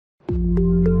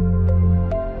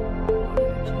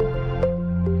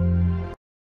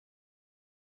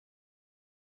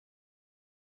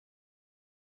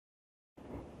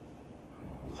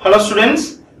Hello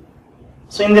students.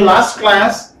 So in the last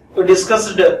class we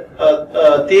discussed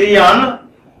theory on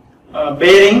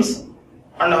bearings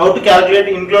and how to calculate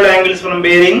inclined angles from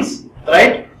bearings,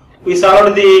 right? We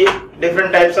solved the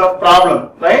different types of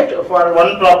problem, right? For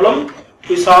one problem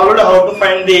we solved how to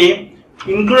find the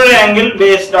inclined angle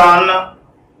based on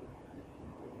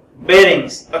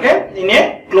bearings, okay, in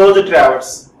a closed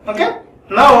traverse, okay.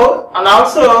 Now and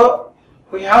also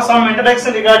we have some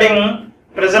introduction regarding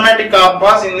prismatic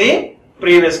compass in the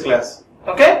previous class,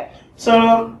 okay.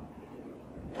 So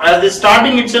as the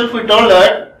starting itself we told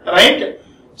that, right,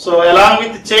 so along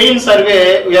with chain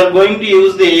survey we are going to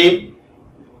use the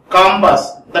compass.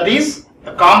 That is,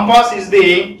 the compass is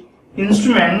the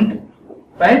instrument,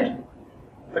 right?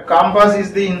 The compass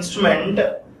is the instrument.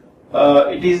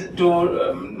 It is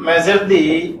to measure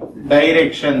the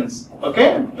directions,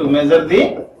 okay. To measure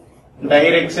the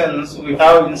directions we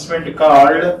have instrument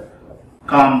called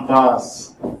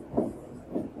compass,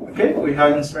 okay. We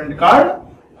have instrument called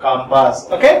compass,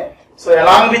 okay. So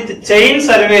along with chain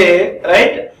survey,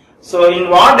 right, so in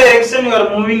what direction you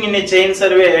are moving in a chain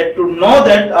survey, to know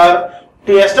that or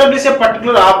to establish a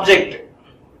particular object,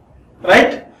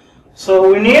 right,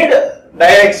 so we need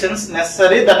directions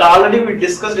necessary, that already we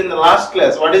discussed in the last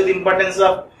class. What is the importance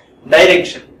of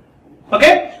direction,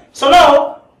 okay. So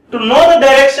now to know the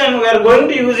direction we are going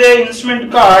to use a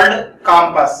instrument called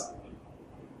compass,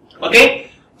 okay.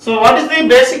 So what is the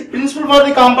basic principle for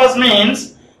the compass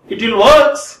means, it will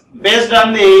works based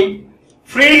on the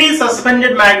freely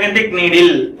suspended magnetic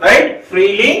needle, right,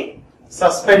 freely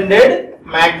suspended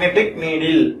magnetic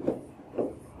needle,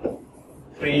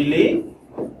 freely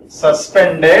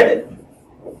suspended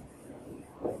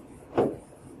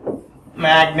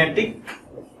magnetic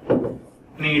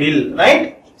needle,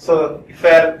 right. So if we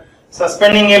are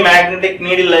suspending a magnetic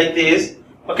needle like this,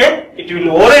 okay, it will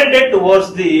orient it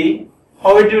towards the,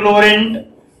 how it will orient?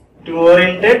 It will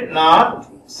orient it north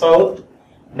south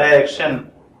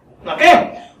direction,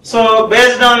 okay. So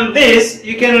based on this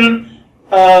we can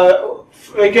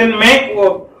make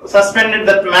suspended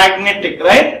that magnetic,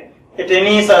 right, at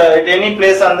any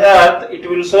place on the earth it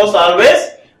will show always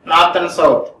north and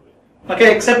south,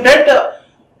 okay, except at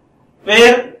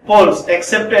where poles,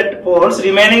 except at poles,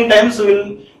 remaining times we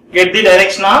will get the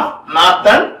direction of north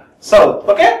and south,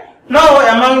 okay. Now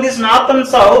among this north and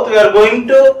south we are going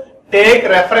to take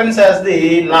reference as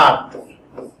the north,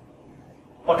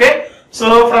 okay.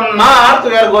 So from north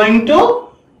we are going to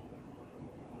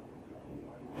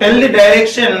tell the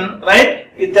direction, right,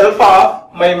 with help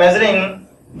of by measuring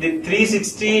the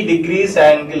 360 degrees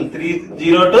angle, 30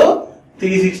 to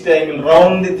 360 angle,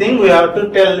 round the thing we have to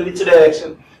tell which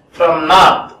direction. From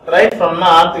north, right, from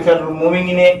north if you are moving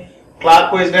in a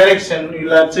clockwise direction you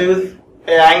will achieve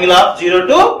an angle of 0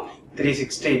 to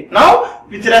 360. Now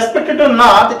with respect to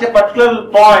north, at a particular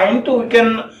point we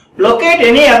can locate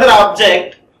any other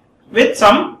object with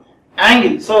some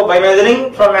angle. So by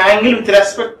measuring from angle with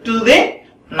respect to the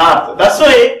north, that's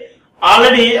why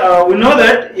already we know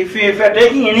that if you are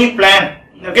taking any plan,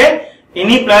 okay,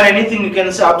 any plan, anything you can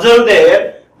observe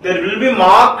there will be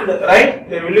marked, right,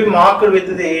 there will be marked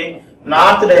with the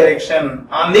north direction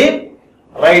on the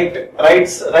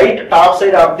right top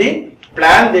side of the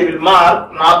plan, they will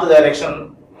mark north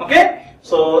direction, okay.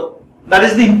 So that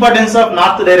is the importance of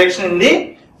north direction in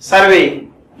the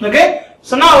surveying, okay.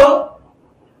 So now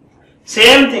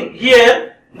same thing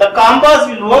here, the compass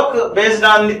will work based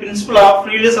on the principle of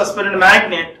freely suspended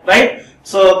magnet, right.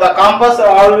 So the compass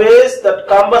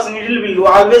compass needle will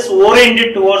always orient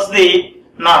it towards the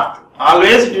north,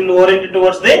 always it will orient it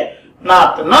towards the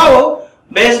north. Now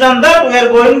based on that we are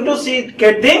going to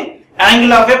get the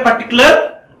angle of a particular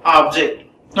object,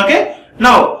 okay.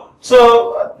 Now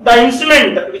so the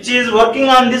instrument which is working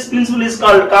on this principle is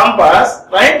called compass,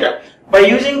 right. By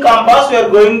using compass we are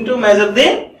going to measure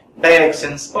the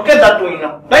directions, okay, that we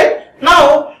know, right.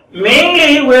 Now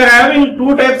mainly we are having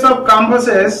two types of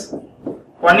compasses.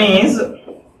 One is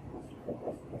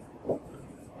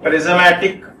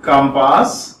prismatic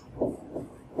compass,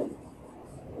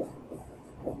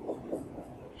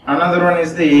 another one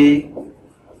is the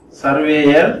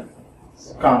surveyor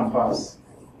compass,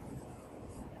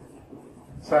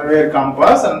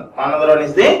 and another one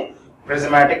is the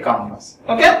prismatic compass,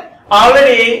 okay.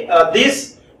 Already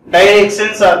these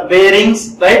directions are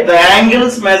bearings, right, the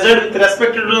angles measured with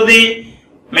respect to the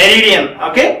meridian,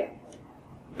 okay,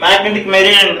 magnetic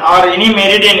meridian or any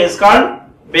meridian is called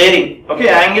bearing, okay,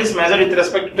 angles measured with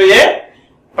respect to a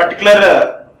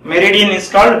particular meridian is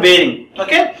called bearing,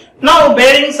 okay. Now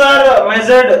bearings are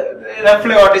measured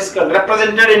roughly what is called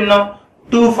represented in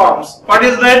two forms. What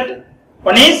is that?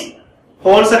 One is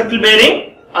whole circle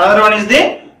bearing, another one is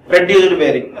the reduced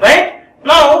bearing, right?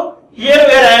 Now, here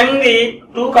we are having the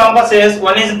two compasses.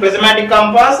 One is prismatic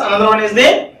compass, another one is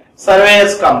the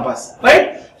surveyor's compass,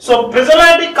 right? So,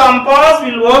 prismatic compass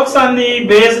will works on the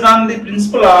based on the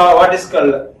principle of what is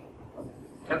called,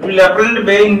 it will represent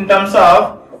bearing in terms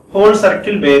of whole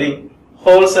circle bearing.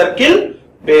 Whole circle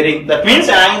bearing. That means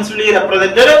angles will be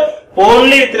represented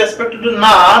only with respect to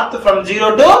north from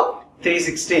 0 to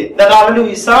 360. That already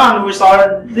we saw, and we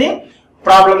solved the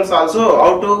problems also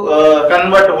how to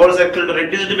convert whole circle to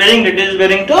reduced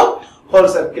bearing to whole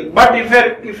circle. But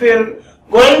if you are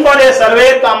going for a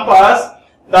surveyor compass,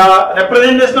 the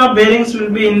representation of bearings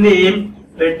will be in the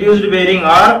reduced bearing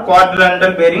or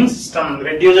quadrantal bearing system.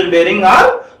 Reduced bearing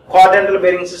or quadrantal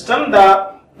bearing system.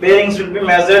 The bearings will be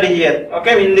measured here.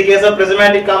 Okay, in the case of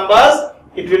prismatic compass,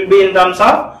 it will be in terms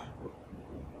of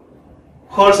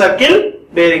whole circle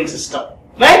bearing system,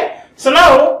 right? So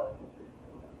now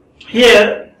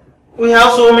here we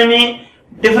have so many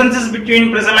differences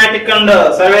between prismatic and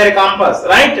surveyor compass,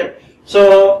 right?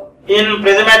 So in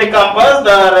prismatic compass,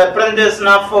 the representation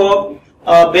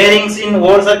of bearings in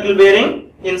whole circle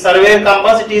bearing. In surveyor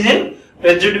compass, it is in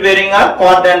rigid bearing or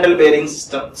quadrantal bearing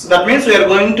system. So that means we are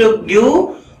going to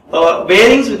give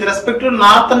bearings with respect to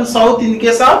north and south in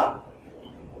case of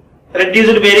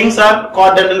reduced bearings or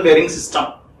quadrantal bearing system.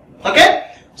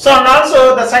 Okay. So and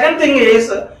also the second thing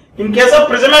is, in case of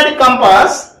prismatic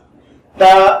compass,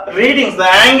 the readings, the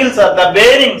angles or the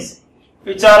bearings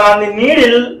which are on the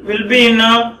needle will be in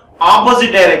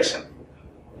opposite direction.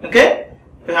 Okay.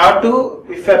 We have to,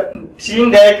 if you are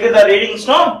seeing directly the readings,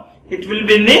 no, it will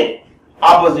be in the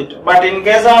opposite. But in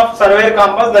case of surveyor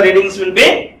compass, the readings will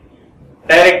be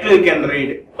directly you can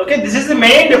read. Okay, this is the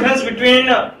main difference between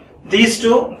these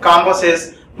two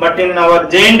compasses. But in our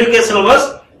JNDK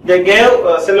syllabus, they gave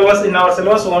syllabus in our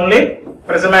syllabus only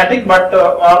prismatic, but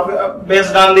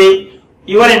based on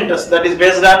your interest, that is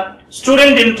based on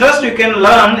student interest, you can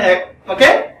learn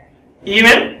okay,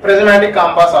 even prismatic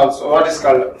compass also, what is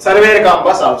called surveyor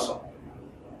compass also.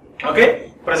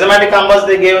 Okay, prismatic compass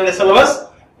they gave in the syllabus,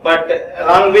 but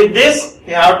along with this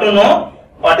you have to know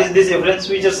what is the difference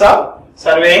features of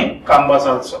surveying compass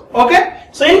also. Okay,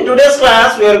 so in today's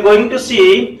class we are going to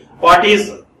see what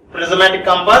is prismatic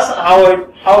compass, how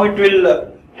it will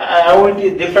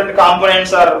different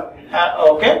components are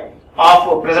okay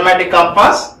of prismatic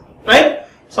compass, right?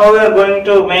 So we are going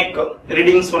to make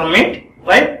readings from it,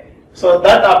 right? So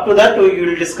that up to that we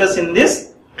will discuss in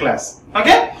this class.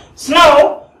 Okay, so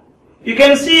now you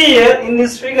can see here in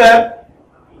this figure,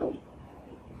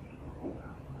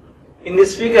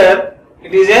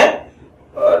 it is a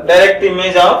direct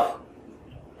image of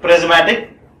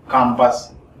prismatic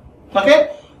compass.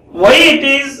 Okay, why it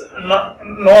is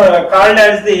called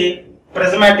as the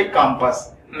prismatic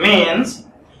compass means,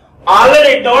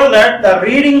 already told that the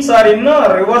readings are in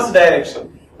a reverse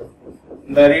direction.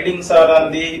 The readings are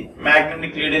on the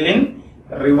magnetic needle in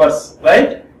reverse,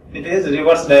 right? It is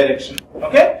reverse direction.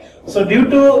 Okay, so due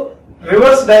to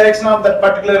reverse direction of that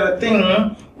particular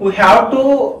thing, we have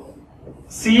to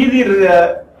see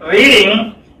the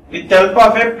reading with help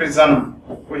of a prism.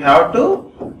 We have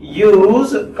to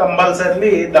use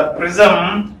compulsorily the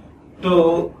prism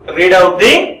to read out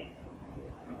the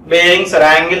bearings or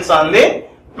angles on the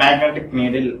magnetic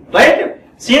needle, right?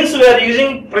 Since we are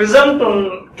using prism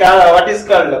to what is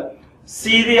called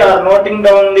see the or noting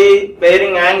down the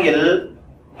bearing angle,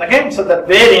 okay, so the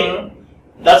bearing,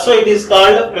 that's why it is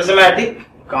called prismatic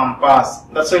compass.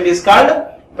 That's why it is called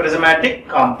prismatic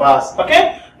compass.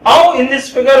 Okay, now in this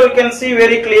figure we can see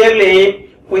very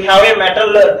clearly we have a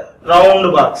metal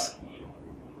round box,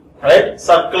 right?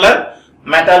 Circular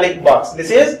metallic box. This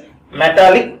is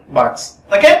metallic box.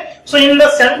 Okay, so in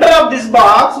the center of this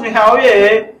box we have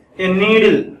a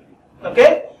needle.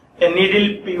 Okay, a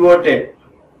needle pivoted.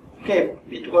 Okay,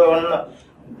 one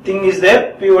thing is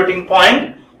there, pivoting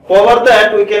point. Over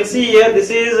that we can see here, this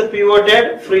is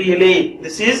pivoted freely.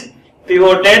 This is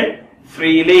pivoted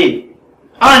freely,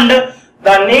 and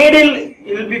the needle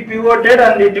will be pivoted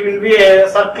and it will be a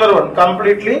circular one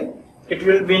completely. It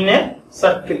will be in a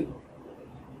circle.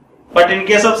 But in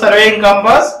case of surveying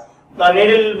compass, the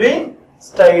needle will be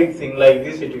straight thing like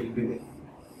this. It will be there.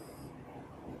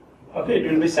 Okay,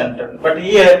 it will be centered. But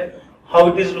here, how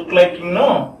it is look like, you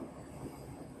know,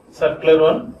 circular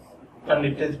one, and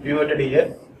it is pivoted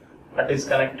here. That is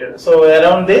connected. So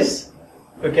around this,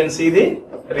 we can see the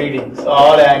readings.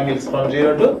 All angles from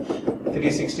 0 to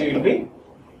 360 will be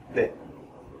there.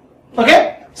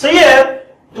 Okay. So here,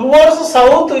 towards the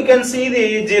south, we can see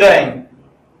the 0 angle.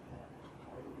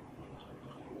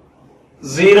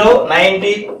 0,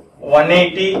 90,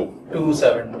 180,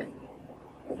 270.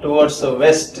 Towards the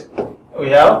west, we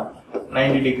have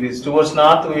 90 degrees. Towards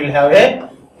north we will have a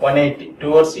 180.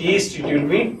 Towards east it will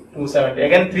be 270.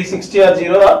 Again 360 or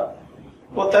 0 or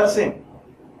both are same.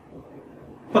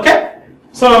 Okay.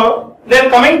 So then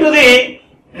coming to the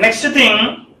next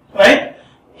thing, right?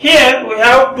 Here we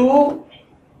have two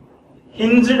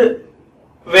hinged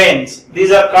vanes.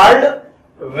 These are called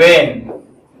vane.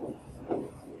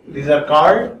 These are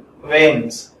called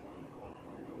vanes.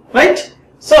 Right?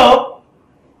 So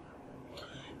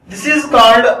this is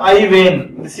called I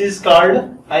vane. This is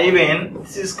called I vane.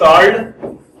 This is called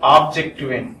object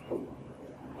vane.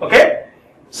 Okay?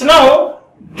 So now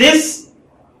this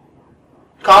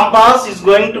compass is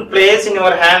going to place in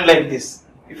your hand like this.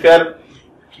 If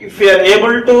you are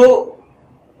able to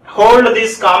hold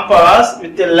this compass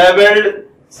with a leveled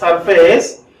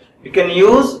surface, you can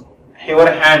use your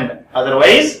hand.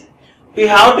 Otherwise, we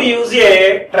have to use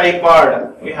a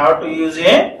tripod. We have to use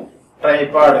a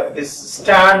tripod. This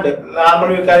stand,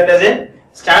 normally we call it as a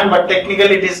stand, but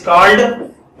technically it is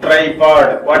called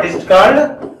tripod. What is it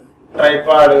called?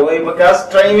 Tripod. Why? Because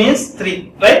tri means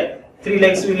 3, right? 3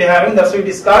 legs will be having, that's why it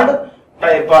is called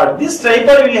tripod. This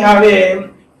tripod will have a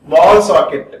ball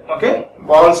socket. Okay,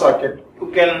 ball socket.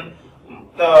 You can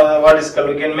what is called,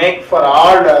 we can make for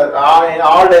all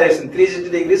direction, 360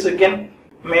 degrees we can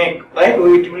make, right?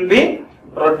 It will be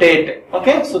rotate.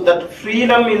 Okay, so that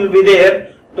freedom will be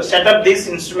there to set up this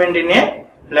instrument in a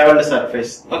leveled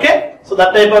surface. Okay, so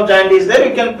that type of joint is there,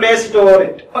 we can place it over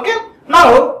it. Okay,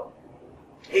 now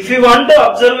if you want to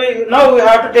observe, now we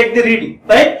have to take the reading,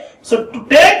 right? So to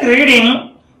take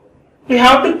reading, we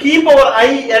have to keep our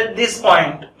eye at this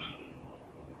point.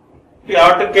 We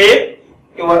have to keep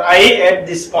your eye at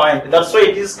this point. That's why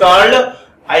it is called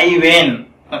eye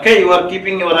vane. Okay, you are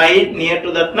keeping your eye near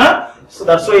to that, na? So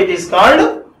that's why it is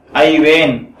called eye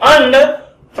vane. And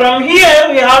from here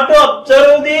we have to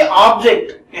observe the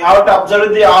object. We have to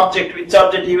observe the object. Which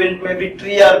object? Even it may be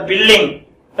tree or building,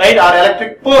 right? Or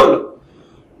electric pole.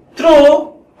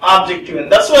 Through objective vane.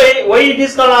 That's why it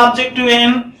is called objective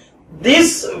vane.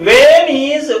 This vane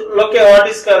is what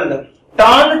is called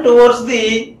turned towards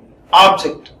the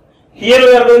object. Here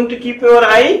we are going to keep your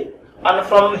eye, and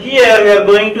from here we are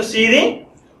going to see the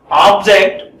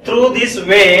object through this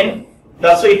vane.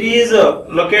 That's why it is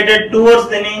located towards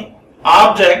the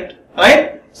object,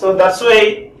 right? So that's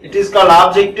why it is called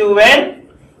objective vane,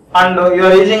 and you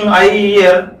are using eye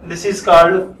here. This is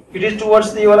called, it is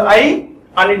towards your eye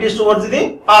and it is towards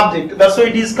the object. That's why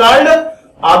it is called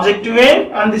objective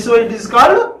vane, and this way it is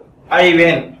called eye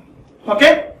vane.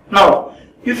 Okay. Now,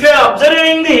 if you are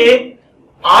observing the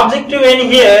objective vane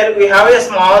here, we have a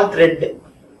small thread.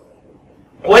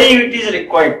 Why it is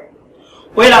required?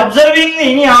 While observing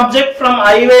any object from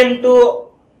eye vane to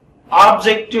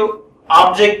objective,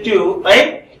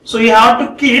 right? So you have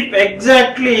to keep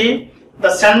exactly the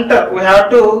center. We have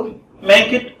to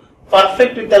make it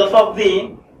perfect with the help of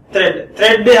the thread.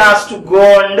 Thread has to go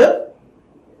and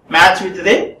match with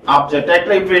the object.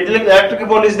 Actually, if electrical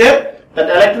pole is there, that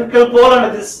electrical pole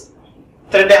and this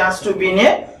thread has to be in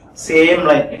a same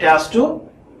line. It has to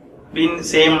be in the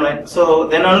same line. So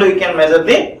then only we can measure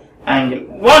the angle.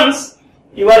 Once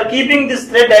you are keeping this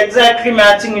thread exactly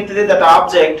matching with that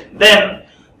object, then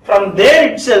from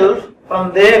there itself,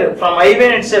 from eye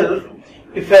vane itself,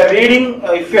 if you are reading,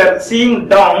 if you are seeing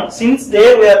down, since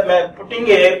there we are putting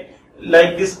a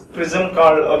like this prism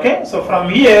called, okay, so from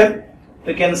here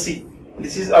you can see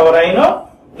this is our eye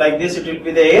now, like this it will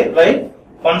be there, right?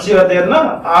 Once you are there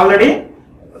now, already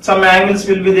some angles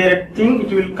will be there,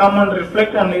 it will come and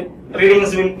reflect, and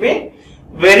readings will be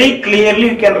very clearly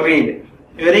you can read.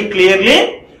 Very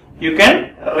clearly you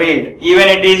can read. Even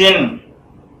it is in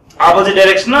opposite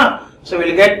direction, so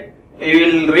you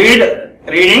will read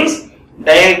readings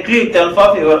directly with the help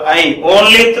of your eye.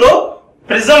 Only through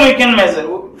prism you can measure.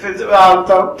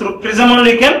 Through prism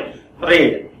only you can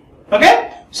read.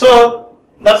 Okay? So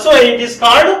that's why it is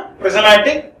called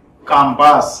prismatic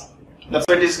compass. That's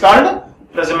why it is called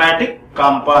prismatic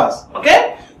compass.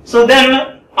 Okay? So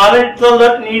then already told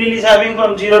that needle is having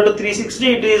from 0 to 360.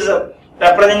 It is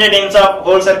represented in some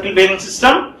whole circle bearing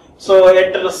system. So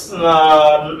at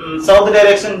south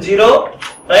direction 0,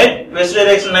 right? West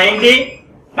direction 90,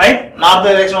 right? North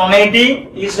direction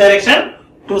 180, east direction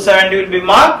 270 will be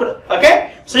marked.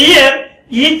 Okay? So here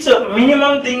each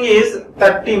minimum thing is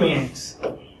 30 minutes.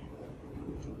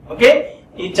 Okay?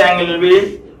 Each angle will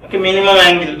be okay, minimum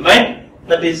angle, right?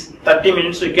 That is 30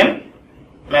 minutes we can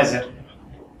measure.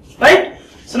 Right?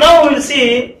 So now we will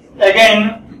see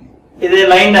again is a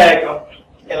line diagram.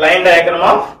 A line diagram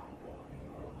of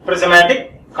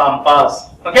prismatic compass.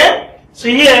 Okay? So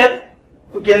here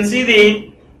you can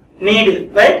see needle,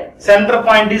 right? Center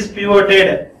point is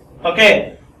pivoted.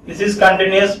 Okay, this is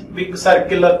continuous big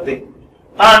circular thing,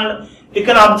 and you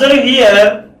can observe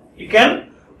here. You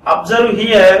can observe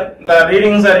here the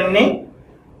readings are in a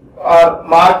are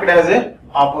marked as a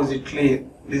oppositely.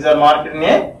 These are marked in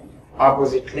a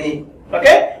oppositely.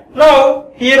 Okay. Now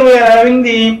here we are having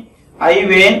the eye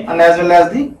vein and as well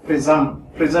as the prism.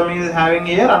 Prism is having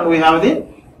here, and we have the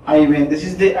eye vein. This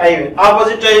is the eye vein.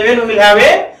 Opposite eye vein we will have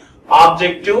a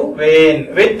objective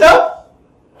vein with the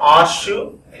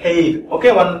horseshoe hair.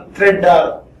 Okay, one thread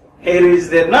hair is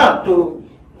there now to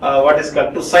what is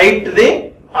called to sight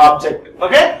the object.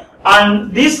 Okay,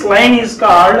 and this line is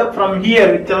called from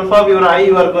here with help of your eye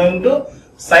you are going to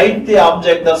sight the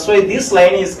object. That's why this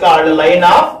line is called line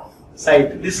of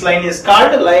sight. This line is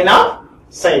called line of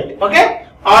sight. Okay,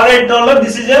 alright,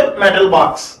 this is a metal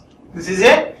box. This is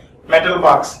a metal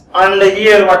box, and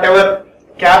here whatever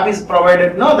cap is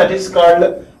provided now, that is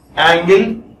called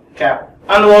angle cap,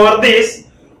 and over this,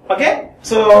 okay,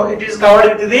 so it is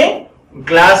covered with the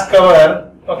glass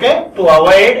cover, okay, to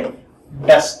avoid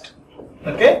dust.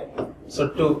 Okay, so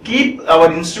to keep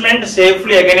our instrument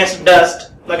safely against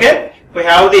dust, okay, we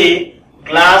have the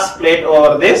glass plate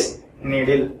over this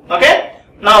needle. Okay,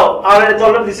 now already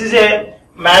told you this is a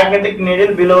magnetic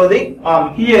needle below the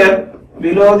arm. Here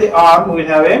below the arm we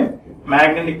have a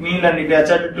magnetic needle, and it is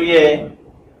attached to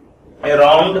a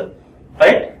round,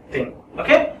 right, thing.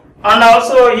 Okay, and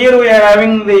also here we are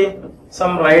having the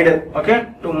some rider. Okay,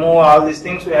 to move all these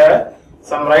things we have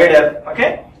some rider.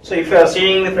 Okay, so if you are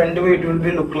seeing the front view, it will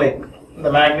be look like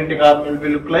the magnetic arm will be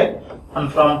look like,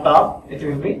 and from top it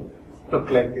will be look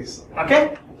like this.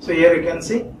 Okay, so here you can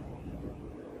see.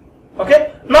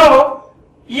 Okay, now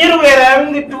here we are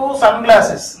having the two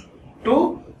sunglasses.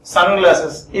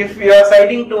 If you are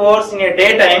sighting towards in a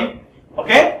daytime,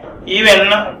 okay, even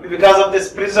because of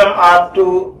this prism or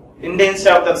to intensity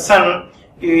of the sun,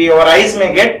 your eyes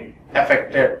may get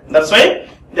affected. That's why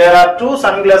there are two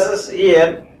sunglasses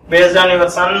here based on your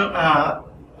sun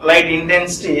light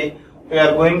intensity. We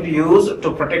are going to use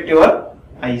to protect your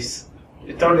eyes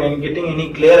without getting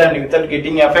any glare and without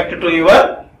getting affected to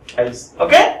your eyes.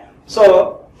 Okay,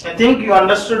 so I think you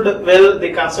understood well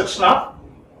the construction of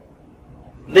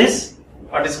this,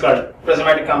 what is called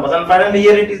prismatic compass. And finally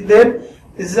here it is there,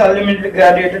 this is aluminum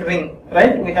graduated ring,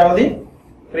 right? We have the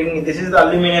ring, this is the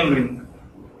aluminum ring.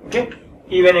 Okay,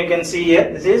 even you can see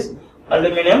here, this is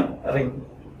aluminum ring.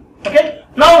 Okay,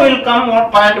 now we will come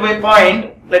point by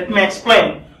point. Let me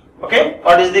explain, okay,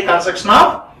 what is the construction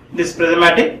of this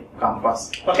prismatic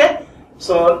compass. Okay,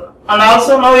 so and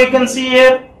also now you can see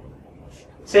here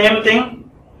same thing.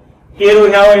 Here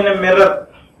we have in a mirror,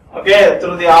 okay,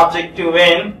 through the objective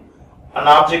vein, an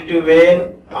objective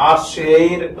vein, arch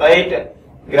hair, right,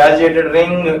 graduated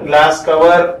ring, glass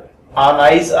cover, on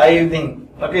eye thing.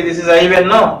 Okay, this is eye vein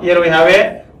now. Here we have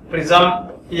a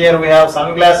prism, here we have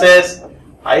sunglasses,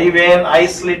 eye vein, eye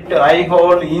slit, eye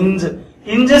hole, hinge.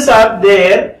 Hinges are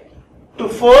there to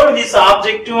fold this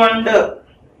objective and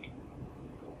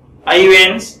eye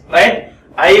veins, right?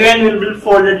 Eye vein will be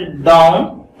folded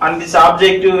down, and this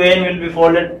objective vein will be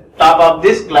folded top of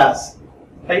this glass,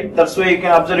 right? That's why you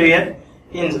can observe here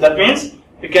hinge. That means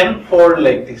you can fold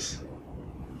like this,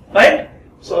 right?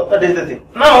 So that is the thing.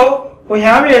 Now we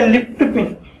have a lift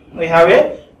pin. We have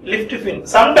a lift pin.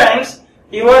 Sometimes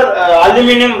your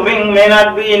aluminum ring may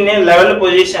not be in a level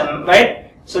position,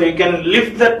 right? So you can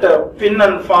lift that pin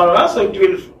and fall, so it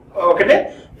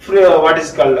will what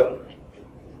is called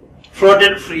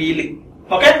floated freely.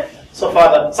 Okay, so for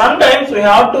that, sometimes we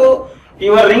have to,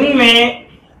 your ring may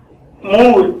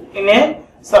move in a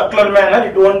circular manner,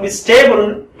 it won't be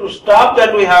stable. To stop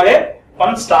that we have a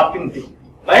one stopping thing,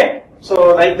 right?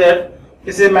 So like that,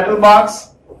 this is a metal box,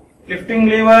 lifting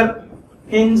lever,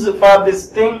 hinge for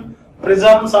this thing,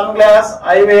 prism, sunglass,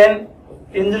 eye vein,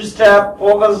 hinge strap,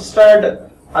 focus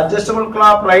stud, adjustable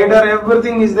clamp, rider,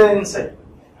 everything is there inside.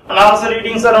 And also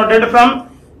readings are noted from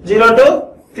 0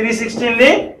 to 360 in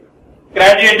the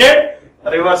graduated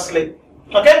reversely.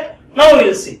 Okay, now we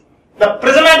will see. The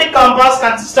prismatic compass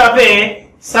consists of a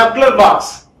circular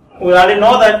box. We already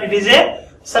know that it is a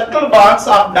circular box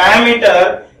of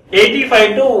diameter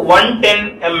 85 to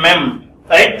 110 mm,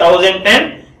 right?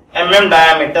 1010 mm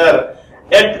diameter.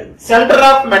 At center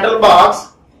of metal box,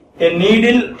 a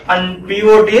needle and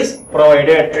pivot is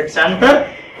provided. At center,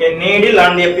 a needle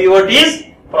and a pivot is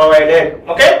provided.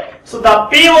 Okay, so the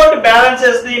pivot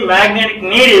balances the magnetic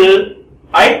needle,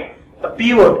 right? The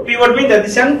pivot means at the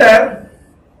center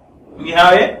we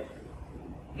have a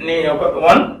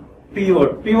one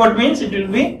pivot. Pivot means it will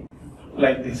be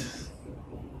like this.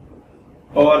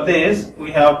 Over this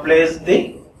we have placed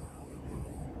the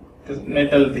this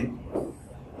metal thing.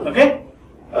 Okay,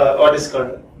 what is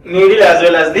called needle as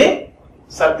well as the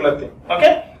circular thing.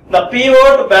 Okay, the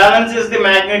pivot balances the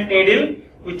magnet needle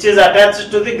which is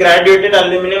attached to the graduated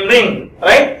aluminum ring.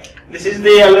 Right, this is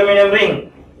the aluminum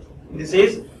ring. This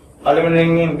is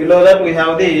aluminum ring. Below that we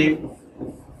have the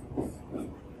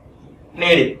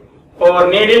needle. Over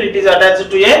needle it is attached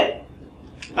to a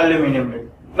aluminum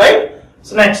ring. Right.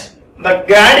 So next, the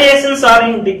gradations are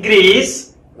in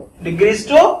degrees. Degrees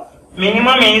to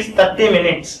minimum is 30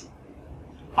 minutes.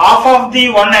 Half of the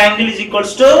one angle is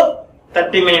equals to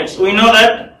 30 minutes. We know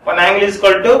that one angle is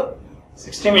equal to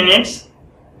 60 minutes.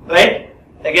 Right.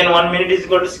 Again 1 minute is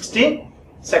equal to 60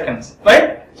 seconds.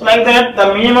 Right. So like that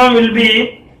the minimum will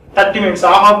be 30 minutes.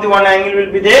 Half of the one angle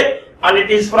will be there and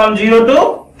it is from 0 to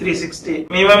 360.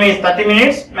 Minimum is 30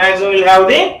 minutes. Maximum will have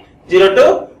the 0 to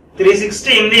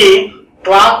 360 in the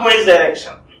clockwise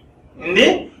direction. In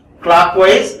the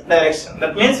clockwise direction.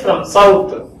 That means from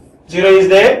south. 0 is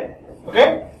there.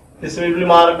 Okay. This will be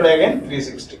marked again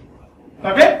 360.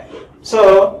 Okay.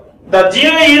 So the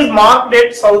 0 is marked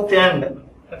at south end.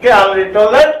 Okay. I already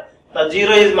told that the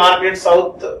 0 is marked at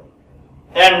south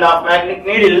end of magnetic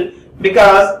needle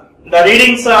because the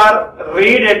readings are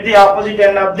read at the opposite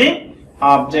end of the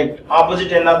object.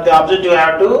 Opposite end of the object you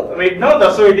have to read now.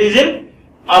 That's why it is in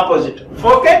opposite.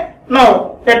 Okay.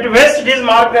 Now at west it is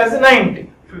marked as 90.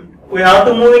 We have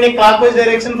to move in a clockwise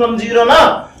direction from 0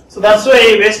 now. So that's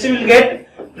why west will get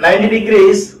 90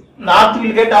 degrees. North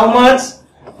will get how much?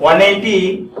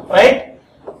 180. Right.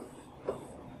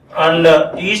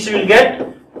 And east will get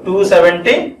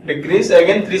 270 degrees.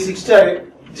 Again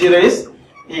 360. 0 is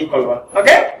equal 1.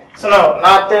 Okay. So now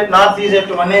north is at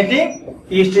 180.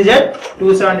 East is at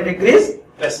 270 degrees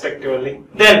respectively.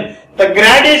 Then the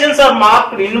gradations are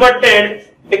marked inverted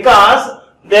because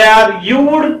they are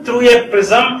viewed through a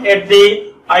prism at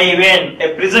the eye vein.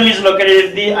 A prism is located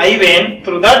at the eye vein.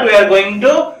 Through that we are going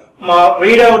to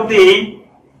read out the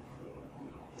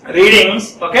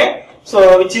readings. Okay.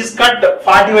 So which is cut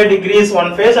 45 degrees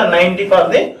one face and 90 for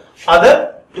the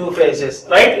other two faces.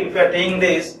 Right. If you are taking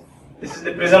this is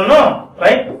the prism no.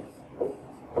 Right.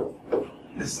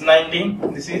 This is 90.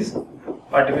 This is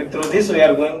 45. Through this we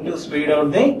are going to read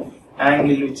out the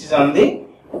angle which is on the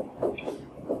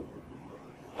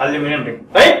aluminum ring.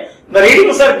 Right. The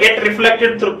readings are get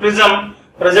reflected through prism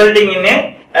resulting in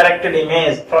a erected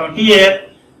image. From here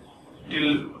it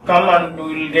will come and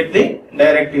we will get the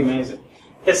direct image.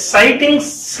 A sliding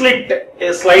slit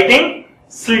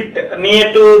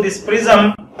near to this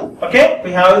prism. Okay,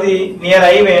 we have the near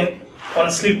eye vein one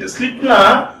slit. Slit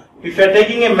na, if you are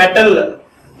taking a metal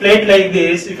plate like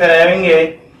this, if you are having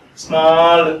a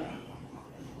small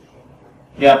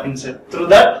gap inside, through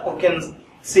that we can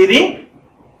see the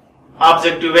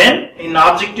objective vein. In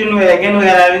objective vein again we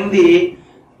are having the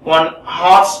one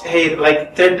horse hair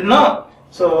like thread no.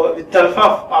 So with help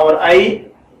of our eye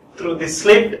through this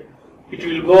slit it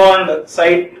will go and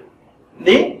sight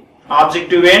the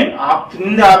objective vein.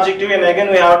 In the objective vein again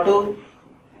we have to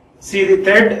see the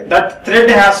thread. That thread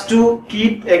has to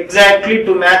keep exactly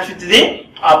to match with the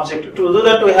object. To do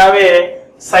that we have a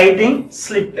sighting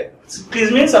slit.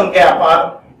 Slit means some gap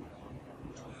or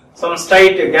some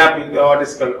straight gap, what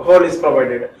is called hole is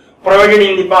provided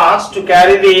in the box to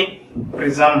carry the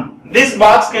prism. This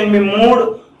box can be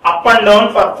moved up and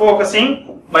down for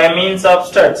focusing by means of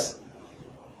studs.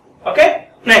 Okay.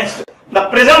 Next, the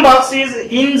prism box is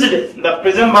hinged. The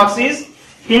prism box is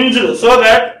hinged so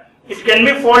that it can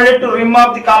be folded to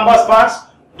remove the compass parts.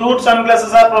 Two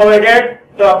sunglasses are provided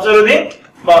to observe the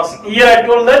box. Here I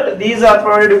told that these are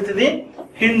provided with the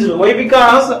hinge. Why?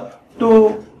 Because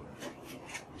to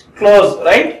close,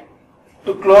 right?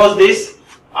 To close this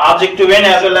objective vein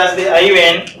as well as the eye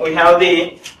vein, we have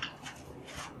the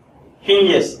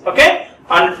hinges. Okay,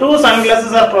 and two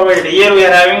sunglasses are provided. Here we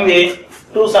are having the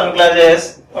two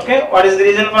sunglasses. Okay, what is the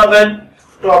reason for that?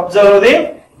 To observe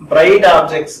the bright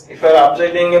objects. If you are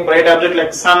observing a bright object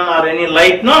like sun or any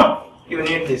light, no, you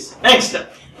need this. Next,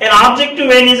 an objective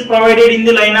vein is provided in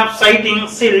the line of sighting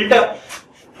slit.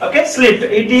 Okay, slit.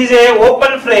 It is a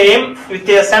open frame with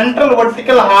a central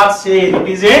vertical horse hair. It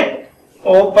is a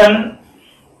open,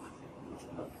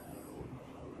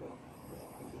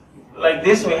 like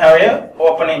this we have a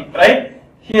opening, right?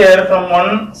 Here from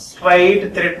one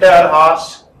straight thread or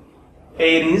horse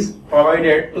hair is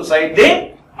provided to sight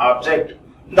the object.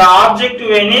 The objective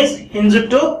vein is hinged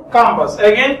to compass.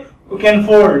 Again, we can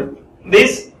fold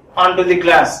this onto the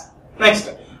glass. Next,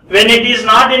 when it is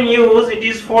not in use, it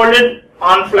is folded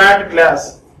on flat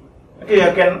glass. Okay,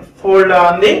 you can fold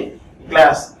on the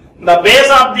glass. The base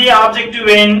of the objective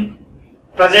vein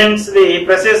presses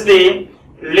the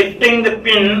lifting the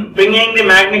pin, bringing the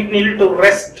magnetic needle to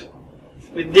rest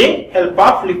with the help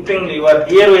of lifting lever.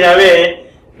 Here we have a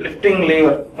lifting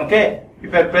lever. Okay,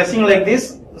 if you are pressing like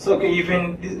this, so okay, if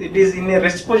it is in a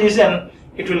rest position,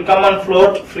 it will come and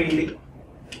float freely.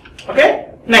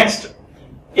 Okay, next,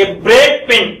 a brake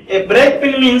pin. A brake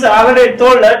pin means, already I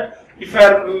told that if you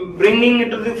are bringing it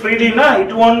to the freely,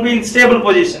 it won't be in stable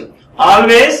position.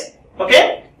 Always,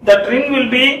 okay, that ring will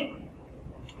be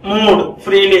moved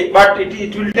freely, but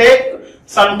it will take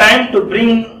some time to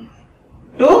bring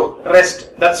to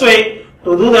rest. That's why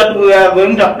to do that we are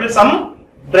going to apply some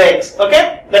brakes.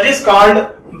 Okay, that is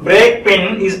called brake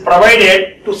pin, is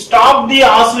provided to stop the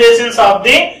oscillations of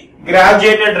the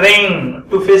graduated ring,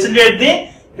 to facilitate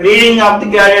the reading of the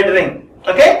graduated ring.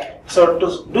 Okay, so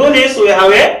to do this we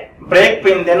have a brake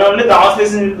pin, then only the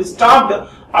oscillation will be stopped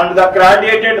and the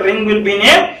graduated ring will be in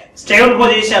a stable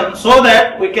position, so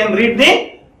that we can read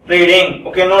the reading.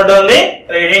 Okay, note down the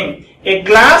reading. A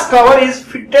glass cover is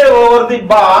fitted over the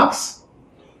box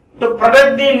to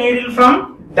protect the needle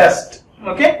from dust.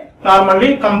 Okay,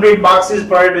 normally complete box is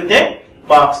provided with a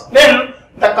box. Then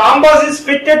the compass is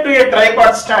fitted to a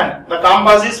tripod stand. The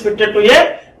compass is fitted to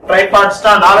a tripod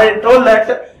stand. Already told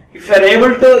that if you are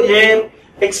able to, a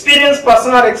experienced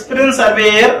person or experienced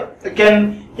surveyor, he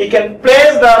can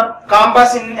place the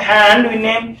compass in hand in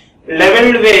a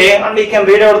leveled way and he can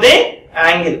read out the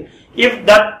angle. If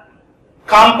that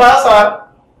compass or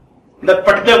that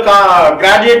particular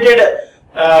graduated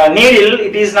needle,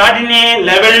 it is not in a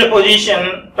leveled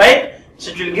position, right,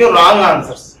 so it will give wrong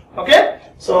answers. Okay,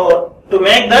 so to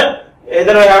make that,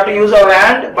 either we have to use our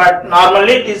hand, but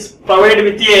normally it is provided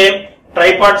with a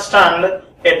tripod stand.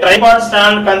 A tripod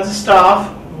stand consists of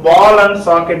ball and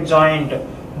socket joint.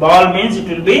 Ball means it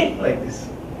will be like this.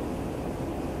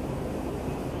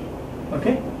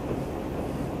 Okay,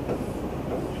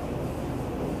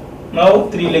 now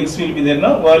three legs will be there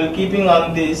now. While keeping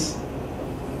on this,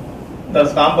 the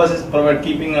compass is provided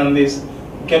keeping on this,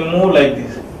 you can move like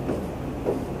this.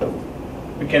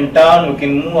 We can turn, we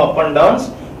can move up and down,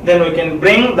 then we can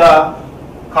bring the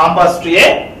compass to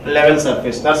a level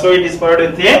surface. That's why it is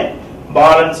provided with a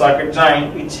ball and socket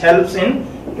joint, which helps in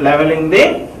leveling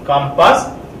the compass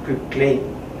quickly,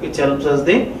 which helps us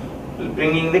the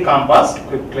bringing the compass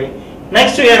quickly.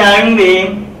 Next we are having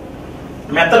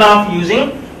the method of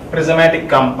using prismatic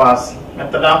compass.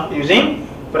 Method of using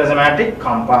prismatic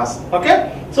compass.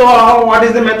 Okay, so what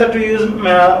is the method to use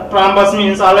compass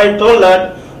means, already told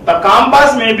that the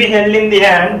compass may be held in the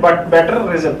hand, but better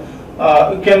result.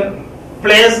 You can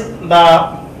place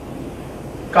the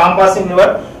compass in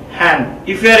your hand.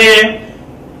 If you are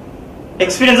a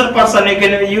experienced person, you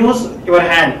can use your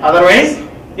hand. Otherwise,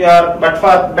 but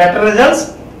for better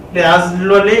results, they are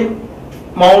slowly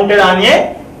mounted on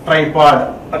a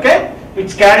tripod. Okay,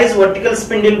 which carries vertical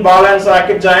spindle, ball and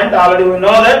socket joint. Already we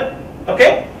know that.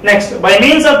 Okay, next, by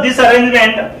means of this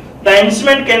arrangement, the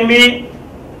instrument can be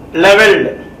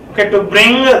leveled. Okay, to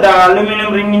bring the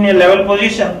aluminum ring in a level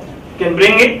position, you can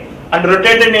bring it and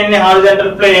rotate it in a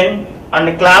horizontal plane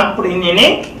and clamp in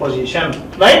any position.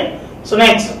 Right. So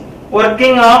next,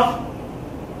 working of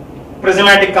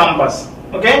prismatic compass.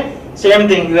 Okay, same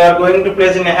thing. You are going to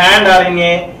place in a hand or in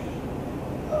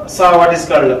a, so what is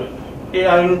called,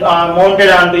 mounted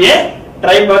onto a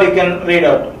tripod, you can read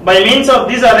out. By means of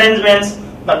these arrangements,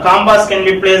 the compass can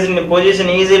be placed in a position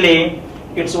easily.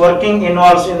 Its working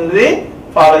involves in the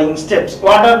following steps.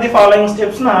 What are the following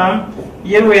steps now?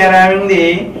 Here we are having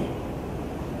the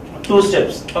two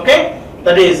steps. Okay,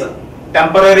 that is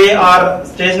temporary or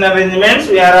stationary arrangements.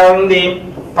 We are having the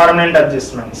permanent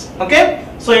adjustments. Okay,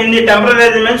 so in the temporary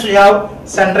arrangements we have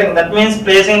centering. That means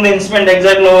placing the instrument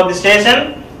exactly over the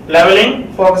station,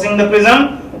 leveling, focusing the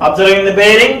prism, observing the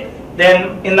bearing.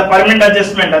 Then in the permanent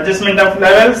adjustment, adjustment of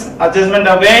levels, adjustment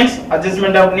of vanes,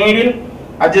 adjustment of needle,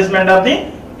 adjustment of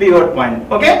the pivot point.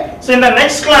 Okay, so in the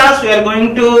next class we are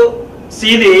going to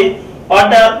see the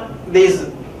what are these,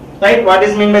 right, what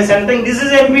is meant by centering. This is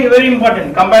very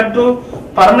important compared to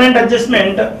permanent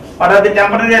adjustment. What are the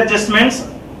temporary adjustments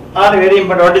are very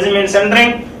important. What is mean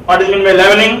centering, what is meant by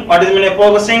leveling, what is meant by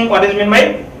focusing, what is meant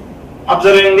by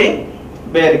observing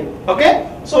the bearing. Okay,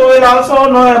 so we will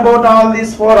also know about all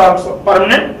these four also.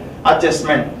 Permanent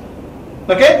adjustment.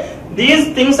 Okay,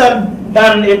 these things are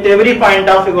done at every point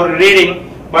of your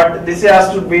reading, but this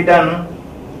has to be done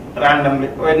randomly.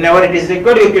 Whenever it is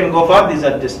required, you can go for this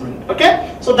adjustment.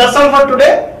 Okay, so that's all for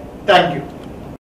today. Thank you.